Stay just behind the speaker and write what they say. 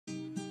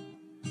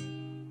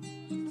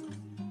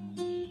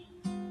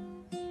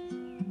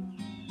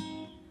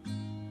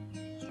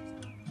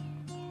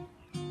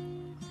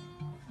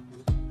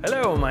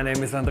Hello, my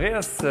name is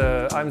Andreas.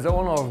 I'm the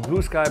owner of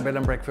Blue Sky Bed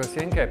and Breakfast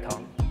here in Cape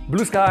Town.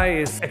 Blue Sky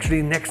is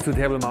actually next to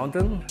Table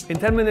Mountain. In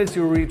 10 minutes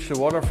you reach the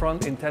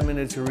waterfront, in 10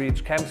 minutes you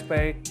reach Camps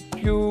Bay.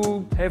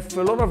 You have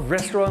a lot of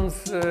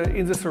restaurants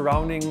in the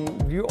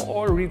surrounding. You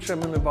all reach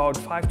them in about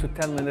 5 to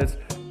 10 minutes.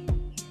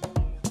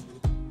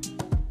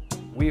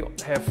 We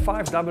have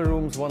 5 double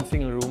rooms, 1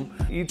 single room.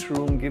 Each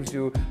room gives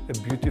you a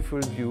beautiful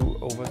view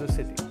over the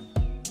city.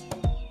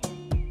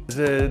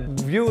 The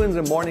view in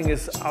the morning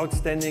is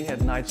outstanding,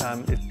 at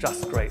nighttime it's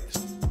just great.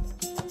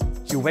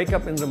 You wake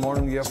up in the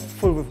morning, you're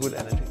full with good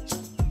energy.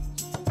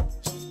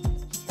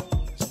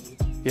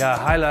 Yeah,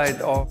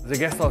 highlight of the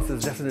guest house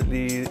is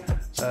definitely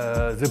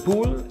the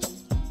pool.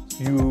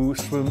 You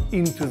swim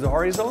into the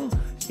horizon,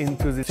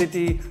 into the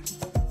city.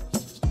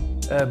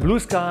 Blue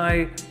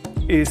Sky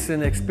is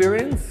an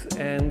experience,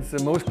 and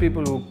most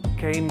people who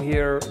came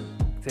here,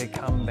 they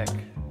come back.